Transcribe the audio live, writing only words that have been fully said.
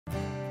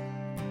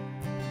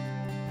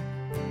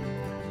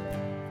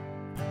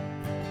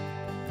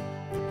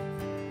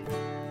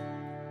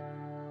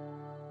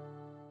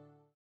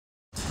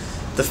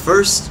The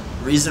first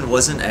reason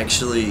wasn't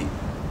actually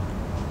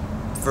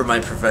for my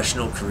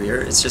professional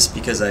career. It's just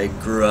because I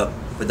grew up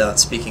without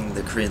speaking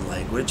the Korean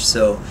language.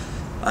 So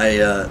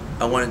I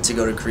wanted to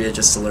go to Korea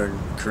just to learn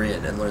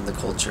Korean and learn the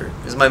culture.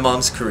 Because my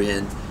mom's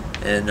Korean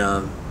and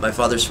my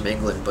father's from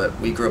England, but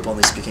we grew up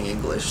only speaking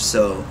English.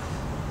 So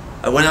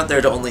I went out there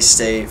to only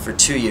stay for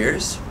 2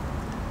 years,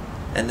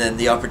 and then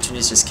the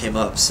opportunities just came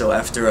up. So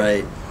after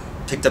I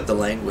picked up the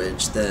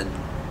language, then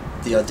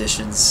the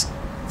auditions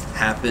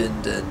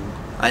happened, and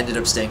I ended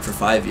up staying for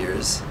 5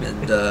 years,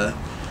 and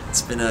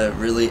it's been a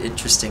really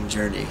interesting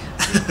journey.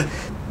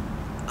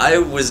 I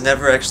was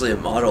never actually a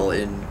model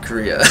in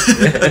Korea.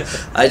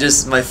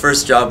 My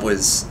first job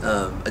was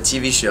a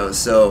TV show,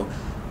 so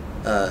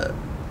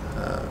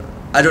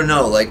I don't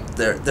know, like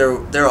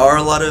there are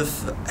a lot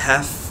of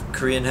half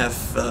Korean,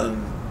 half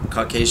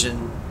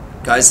Caucasian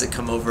guys that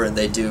come over and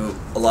they do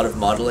a lot of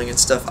modeling and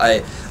stuff.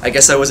 I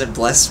guess I wasn't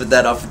blessed with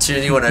that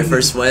opportunity when I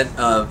first went.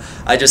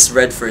 I just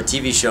read for a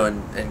TV show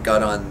and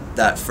got on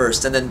that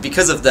first, and then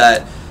because of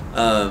that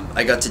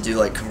I got to do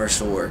like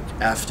commercial work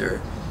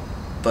after.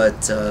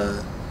 But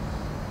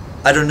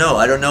I don't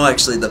know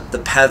actually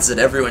the paths that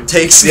everyone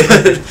takes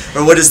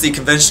or what is the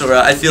conventional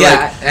route. I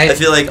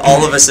feel like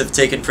all of us have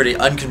taken pretty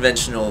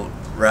unconventional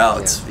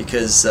routes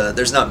because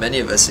there's not many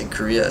of us in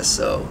Korea,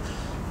 so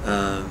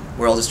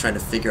we're all just trying to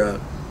figure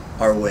out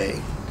our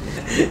way.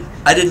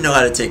 I didn't know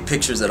how to take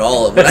pictures at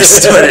all when I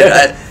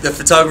started. The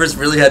photographers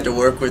really had to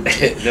work with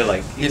me. They're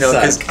like,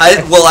 because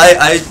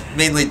I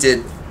mainly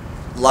did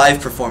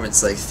live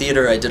performance, like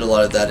theater. I did a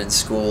lot of that in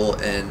school,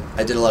 and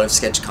I did a lot of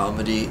sketch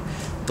comedy,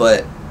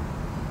 but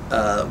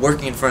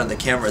working in front of the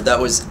camera,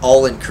 that was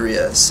all in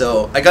Korea.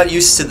 So I got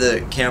used to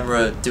the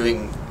camera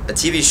doing a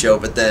TV show,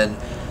 but then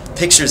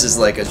pictures is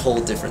like a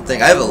whole different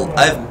thing. I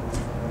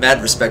have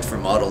mad respect for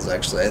models,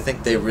 actually. I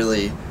think they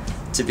really,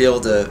 to be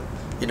able to,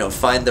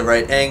 find the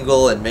right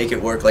angle and make it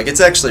work, like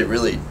it's actually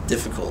really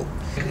difficult.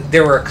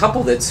 There were a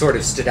couple that sort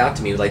of stood out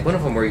to me, like one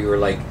of them where you were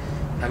like,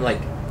 I'm like,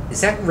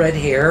 is that red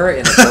hair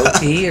and a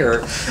goatee?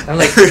 Or I'm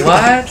like,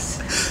 what?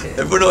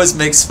 Everyone always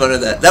makes fun of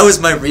that. That was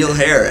my real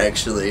hair,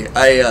 actually.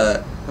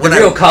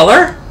 Real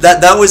color?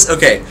 That was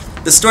okay.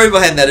 The story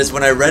behind that is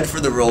when I read for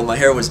the role, my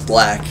hair was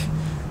black,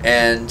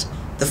 and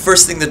the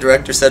first thing the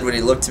director said when he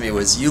looked at me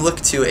was, "You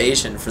look too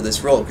Asian for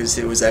this role," because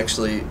it was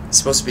actually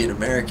supposed to be an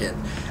American.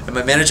 And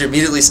my manager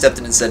immediately stepped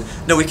in and said,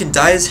 "No, we can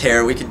dye his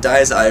hair, we can dye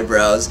his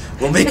eyebrows,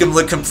 we'll make him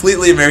look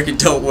completely American.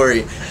 Don't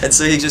worry." And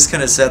so he just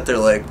kind of sat there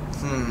like,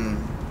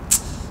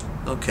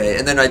 okay.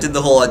 And then I did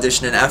the whole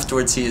audition, and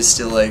afterwards he is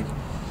still like,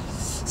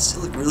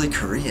 "Still look really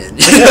Korean,"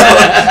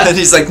 and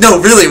he's like,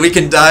 "No, really, we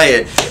can dye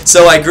it."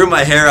 So I grew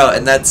my hair out,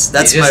 and that's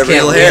my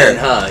real hair.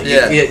 Huh?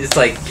 It's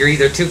like you're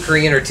either too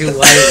Korean or too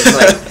white. It's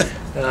like,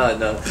 oh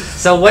no.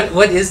 So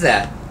what is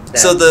that?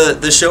 So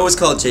the show was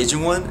called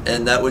Jejoongwon,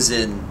 and that was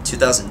in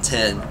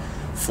 2010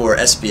 for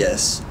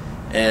SBS.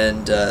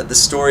 And the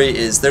story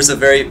is, there's a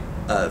very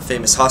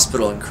famous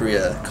hospital in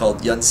Korea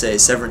called Yonsei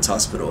Severance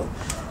Hospital.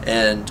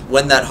 And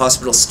when that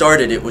hospital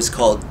started, it was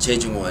called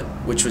Jejoongwon,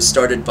 which was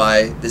started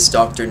by this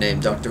doctor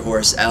named Dr.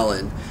 Horace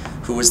Allen,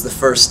 who was the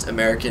first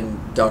American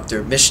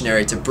doctor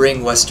missionary to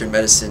bring Western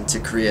medicine to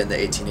Korea in the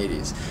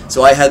 1880s.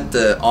 So I had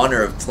the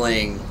honor of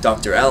playing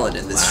Dr. Allen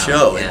in this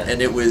show,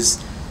 and it was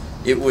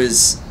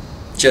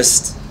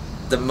just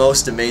the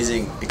most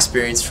amazing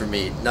experience for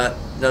me. Not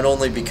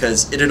only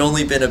because it had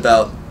only been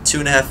about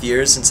 2.5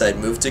 years since I'd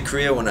moved to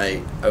Korea when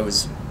I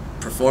was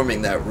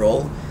performing that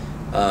role.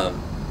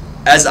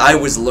 As I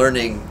was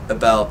learning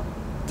about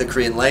the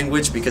Korean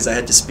language, because I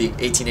had to speak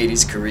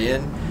 1880s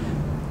Korean,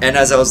 and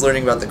as I was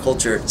learning about the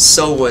culture,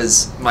 so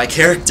was my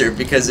character,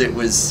 because it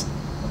was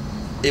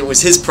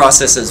his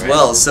process as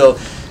well. So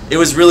it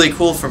was really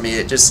cool for me.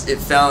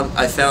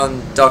 I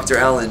found Dr.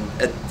 Allen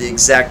at the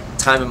exact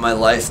time in my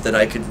life that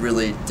I could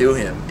really do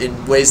him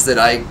in ways that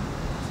I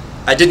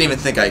didn't even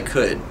think I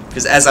could,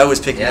 because as I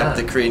was picking up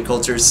the Korean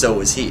culture, so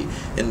was he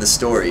in the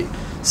story.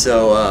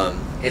 So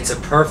it's a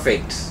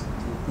perfect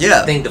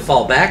thing to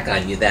fall back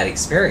on, that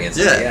experience.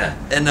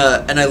 And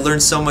I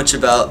learned so much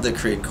about the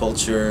Korean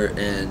culture,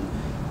 and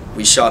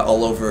we shot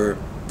all over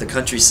the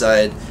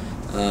countryside.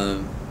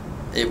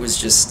 It was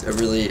just a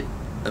really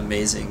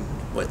amazing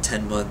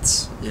 10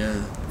 months.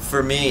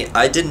 For me,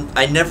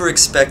 I never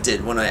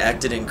expected when I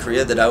acted in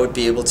Korea that I would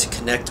be able to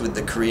connect with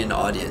the Korean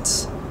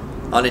audience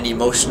on an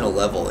emotional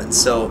level. And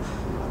so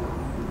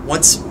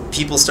once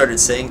people started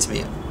saying to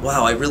me,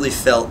 "Wow, I really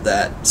felt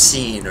that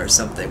scene," or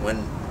something,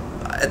 when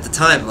at the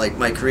time, like,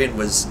 my Korean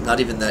was not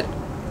even that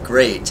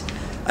great,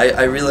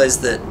 I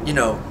realized that,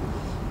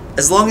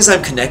 as long as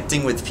I'm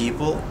connecting with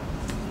people,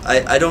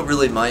 I don't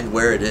really mind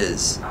where it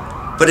is.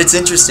 But it's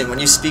interesting, when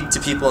you speak to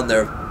people in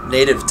their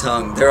native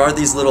tongue, there are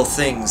these little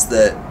things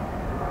that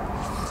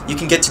you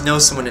can get to know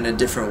someone in a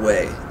different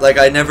way. Like,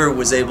 I never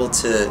was able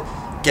to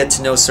get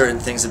to know certain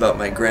things about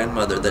my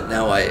grandmother that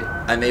now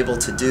I'm able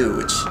to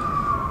do,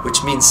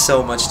 which means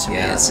so much to me.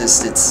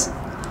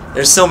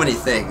 There's so many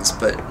things,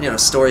 but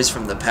stories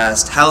from the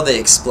past, how they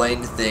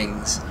explained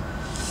things,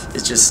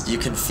 it's just, you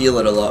can feel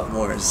it a lot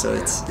more. So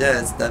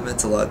Yeah. that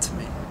meant a lot to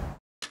me.